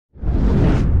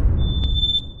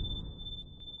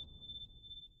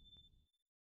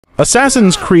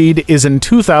Assassin's Creed is a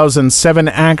 2007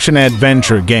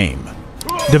 action-adventure game.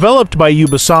 Developed by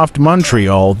Ubisoft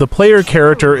Montreal, the player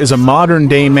character is a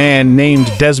modern-day man named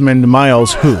Desmond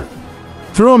Miles who,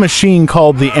 through a machine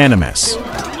called the Animus,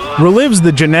 relives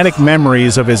the genetic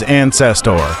memories of his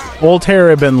ancestor,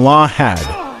 Altair ibn Lahad.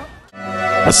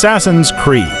 Assassin's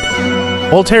Creed.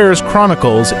 Altair's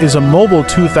Chronicles is a mobile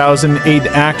 2008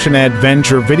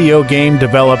 action-adventure video game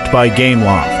developed by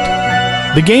Gameloft.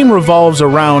 The game revolves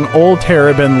around Altair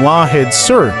ibn Lahad's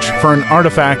search for an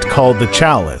artifact called the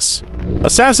Chalice.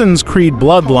 Assassin's Creed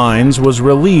Bloodlines was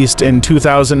released in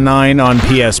 2009 on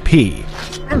PSP.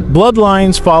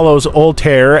 Bloodlines follows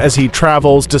Altair as he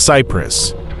travels to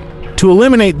Cyprus to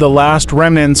eliminate the last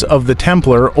remnants of the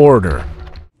Templar Order.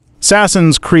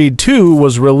 Assassin's Creed 2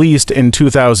 was released in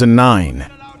 2009.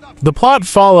 The plot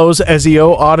follows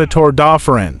Ezio Auditore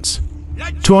Differens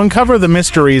to uncover the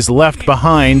mysteries left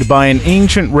behind by an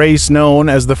ancient race known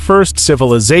as the First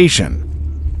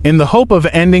Civilization, in the hope of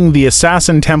ending the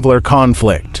Assassin-Templar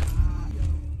conflict.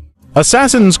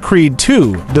 Assassin's Creed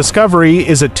 2: Discovery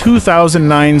is a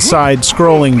 2009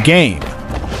 side-scrolling game.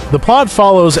 The plot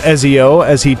follows Ezio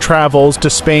as he travels to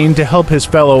Spain to help his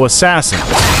fellow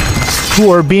assassins, who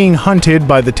are being hunted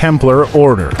by the Templar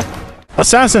Order.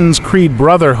 Assassin's Creed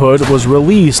Brotherhood was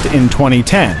released in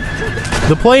 2010.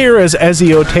 The player as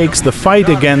Ezio takes the fight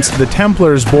against the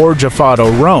Templars Borgia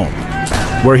Fato, Rome,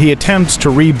 where he attempts to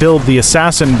rebuild the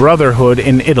Assassin Brotherhood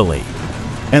in Italy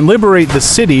and liberate the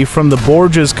city from the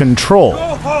Borgia's control.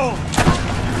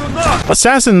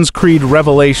 Assassin's Creed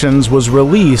Revelations was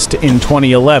released in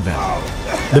 2011.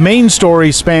 The main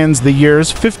story spans the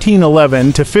years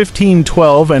 1511 to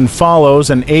 1512 and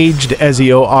follows an aged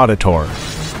Ezio Auditore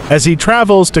as he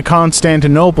travels to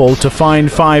Constantinople to find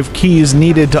 5 keys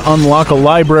needed to unlock a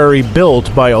library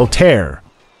built by Altair.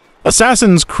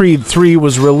 Assassin's Creed 3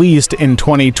 was released in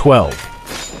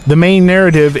 2012. The main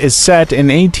narrative is set in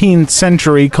 18th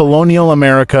century colonial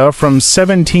America from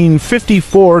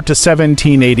 1754 to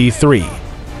 1783,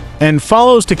 and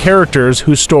follows the characters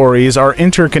whose stories are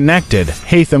interconnected: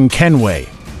 Haytham Kenway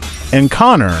and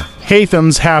Connor,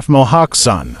 Haytham's half-Mohawk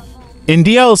son. In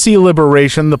DLC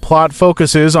Liberation, the plot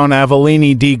focuses on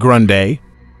Avellini di Grande,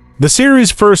 the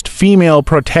series' first female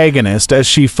protagonist, as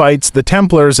she fights the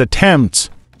Templars' attempts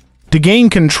to gain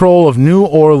control of New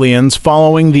Orleans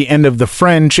following the end of the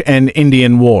French and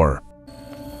Indian War.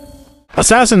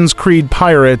 Assassin's Creed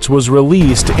Pirates was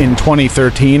released in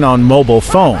 2013 on mobile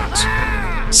phones.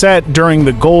 Set during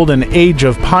the golden age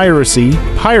of piracy,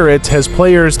 Pirates has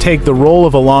players take the role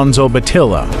of Alonso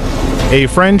Batilla, a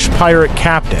French pirate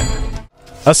captain.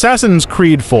 Assassin's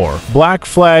Creed 4: Black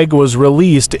Flag was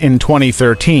released in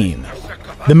 2013.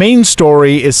 The main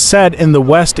story is set in the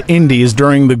West Indies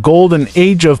during the golden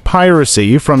age of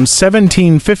piracy from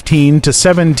 1715 to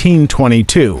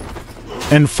 1722,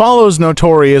 and follows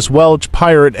notorious Welsh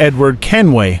pirate Edward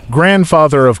Kenway,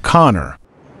 grandfather of Connor.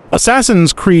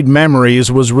 Assassin's Creed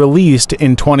Memories was released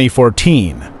in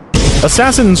 2014.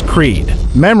 Assassin's Creed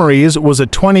Memories was a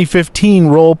 2015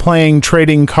 role-playing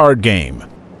trading card game.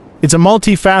 It's a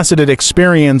multifaceted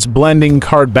experience blending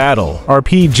card battle,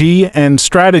 RPG, and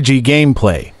strategy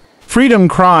gameplay. Freedom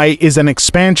Cry is an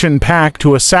expansion pack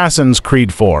to Assassin's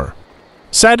Creed 4.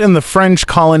 Set in the French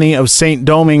colony of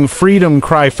Saint-Domingue, Freedom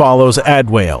Cry follows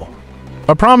Adwail,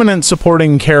 a prominent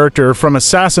supporting character from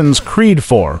Assassin's Creed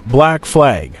 4: Black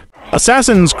Flag.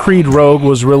 Assassin's Creed Rogue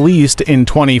was released in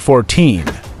 2014.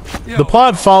 The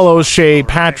plot follows Shay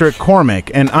Patrick Cormac,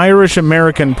 an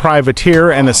Irish-American privateer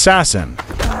and assassin,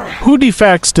 who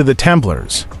defects to the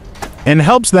Templars and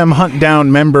helps them hunt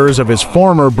down members of his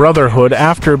former Brotherhood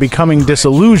after becoming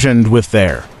disillusioned with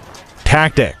their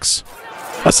tactics.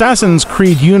 Assassin's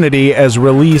Creed Unity as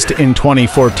released in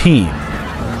 2014.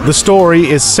 The story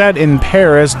is set in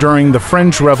Paris during the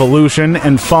French Revolution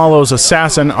and follows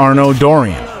assassin Arnaud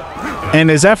Dorian and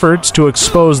his efforts to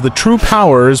expose the true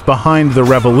powers behind the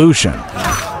revolution,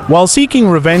 while seeking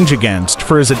revenge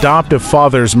for his adoptive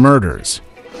father's murders.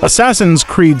 Assassin's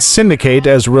Creed Syndicate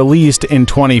as released in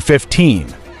 2015.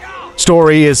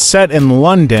 Story is set in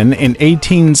London in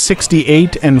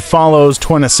 1868 and follows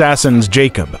twin assassins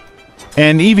Jacob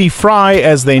and Evie Fry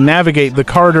as they navigate the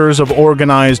corridors of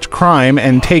organized crime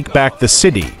and take back the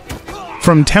city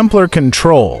from Templar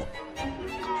control.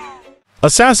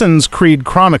 Assassin's Creed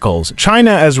Chronicles China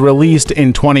as released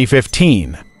in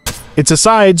 2015. It's a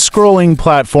side-scrolling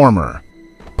platformer.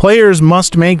 Players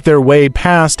must make their way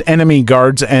past enemy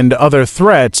guards and other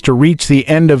threats to reach the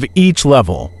end of each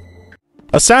level.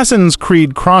 Assassin's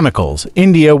Creed Chronicles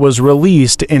India was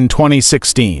released in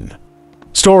 2016.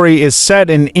 Story is set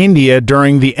in India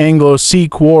during the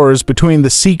Anglo-Sikh Wars between the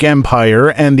Sikh Empire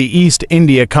and the East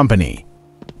India Company,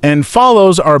 and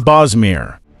follows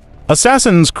Bosmir.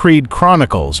 Assassin's Creed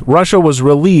Chronicles Russia was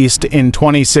released in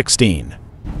 2016.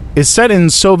 Is set in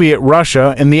Soviet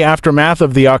Russia in the aftermath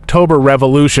of the October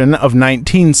Revolution of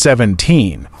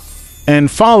 1917, and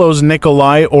follows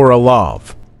Nikolai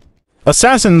Orlov.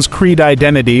 Assassin's Creed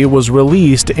Identity was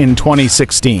released in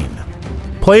 2016.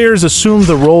 Players assume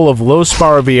the role of Lo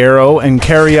Sparviero and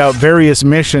carry out various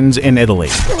missions in Italy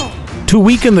to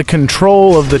weaken the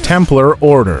control of the Templar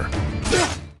Order.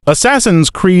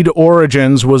 Assassin's Creed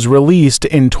Origins was released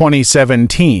in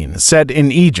 2017, set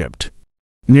in Egypt,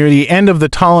 near the end of the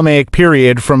Ptolemaic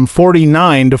period from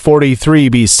 49 to 43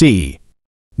 BC.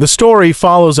 The story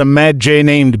follows a Medjay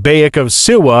named Bayek of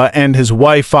Siwa and his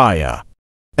wife Aya,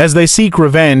 as they seek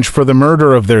revenge for the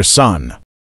murder of their son.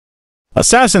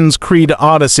 Assassin's Creed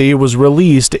Odyssey was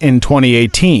released in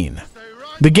 2018.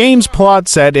 The game's plot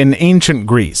set in ancient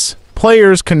Greece.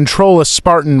 Players control a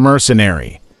Spartan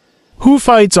mercenary who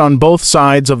fights on both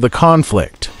sides of the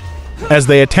conflict as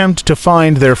they attempt to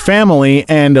find their family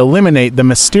and eliminate the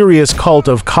mysterious cult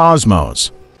of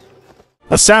Cosmos.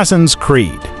 Assassin's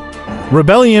Creed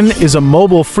Rebellion is a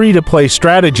mobile free-to-play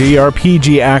strategy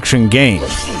RPG action game.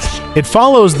 It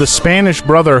follows the Spanish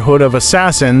Brotherhood of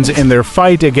assassins in their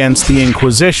fight against the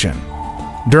Inquisition.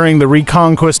 During the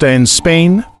Reconquista in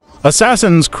Spain,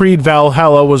 Assassin's Creed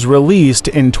Valhalla was released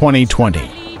in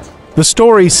 2020. The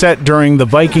story set during the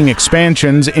Viking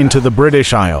expansions into the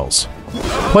British Isles.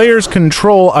 Players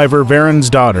control Ivar Varen's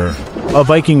daughter, a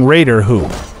Viking raider who,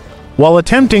 while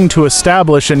attempting to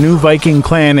establish a new Viking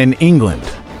clan in England.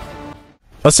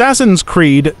 Assassin's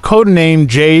Creed, codename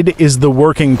Jade, is the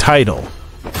working title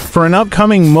for an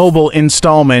upcoming mobile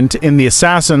installment in the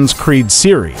Assassin's Creed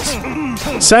series.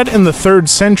 Set in the 3rd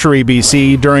century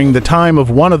BC during the time of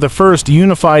one of the first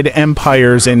unified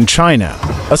empires in China,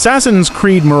 Assassin's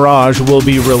Creed Mirage will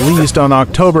be released on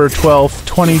October 12,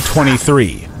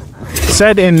 2023.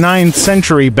 Set in 9th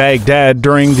century Baghdad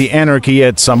during the anarchy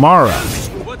at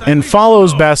Samarra, and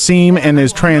follows Basim and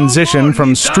his transition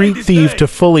from street thief to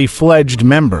fully fledged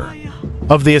member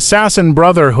of the Assassin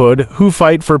Brotherhood who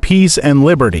fight for peace and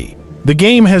liberty. The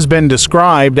game has been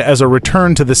described as a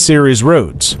return to the series'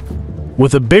 roots,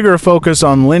 with a bigger focus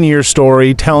on linear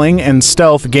storytelling and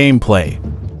stealth gameplay.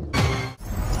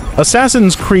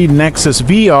 Assassin's Creed Nexus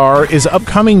VR is an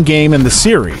upcoming game in the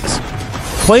series.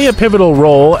 Play a pivotal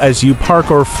role as you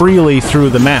parkour freely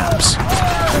through the maps,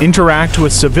 interact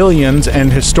with civilians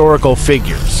and historical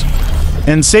figures,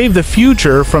 and save the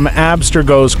future from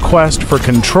Abstergo's quest for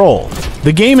control.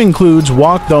 The game includes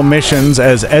walk-though missions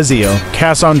as Ezio,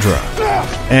 Cassandra,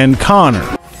 and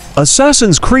Connor.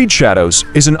 Assassin's Creed Shadows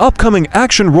is an upcoming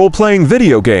action role-playing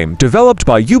video game developed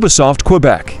by Ubisoft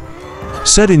Quebec.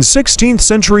 Set in 16th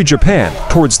century Japan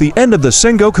towards the end of the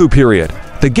Sengoku period,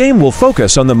 the game will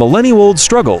focus on the millennial-old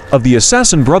struggle of the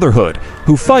Assassin Brotherhood,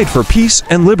 who fight for peace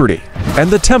and liberty, and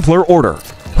the Templar Order,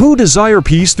 who desire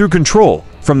peace through control,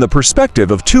 from the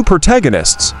perspective of two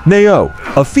protagonists, Neo,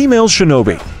 a female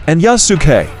shinobi, and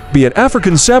Yasuke, an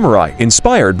African samurai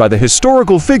inspired by the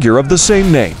historical figure of the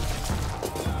same name.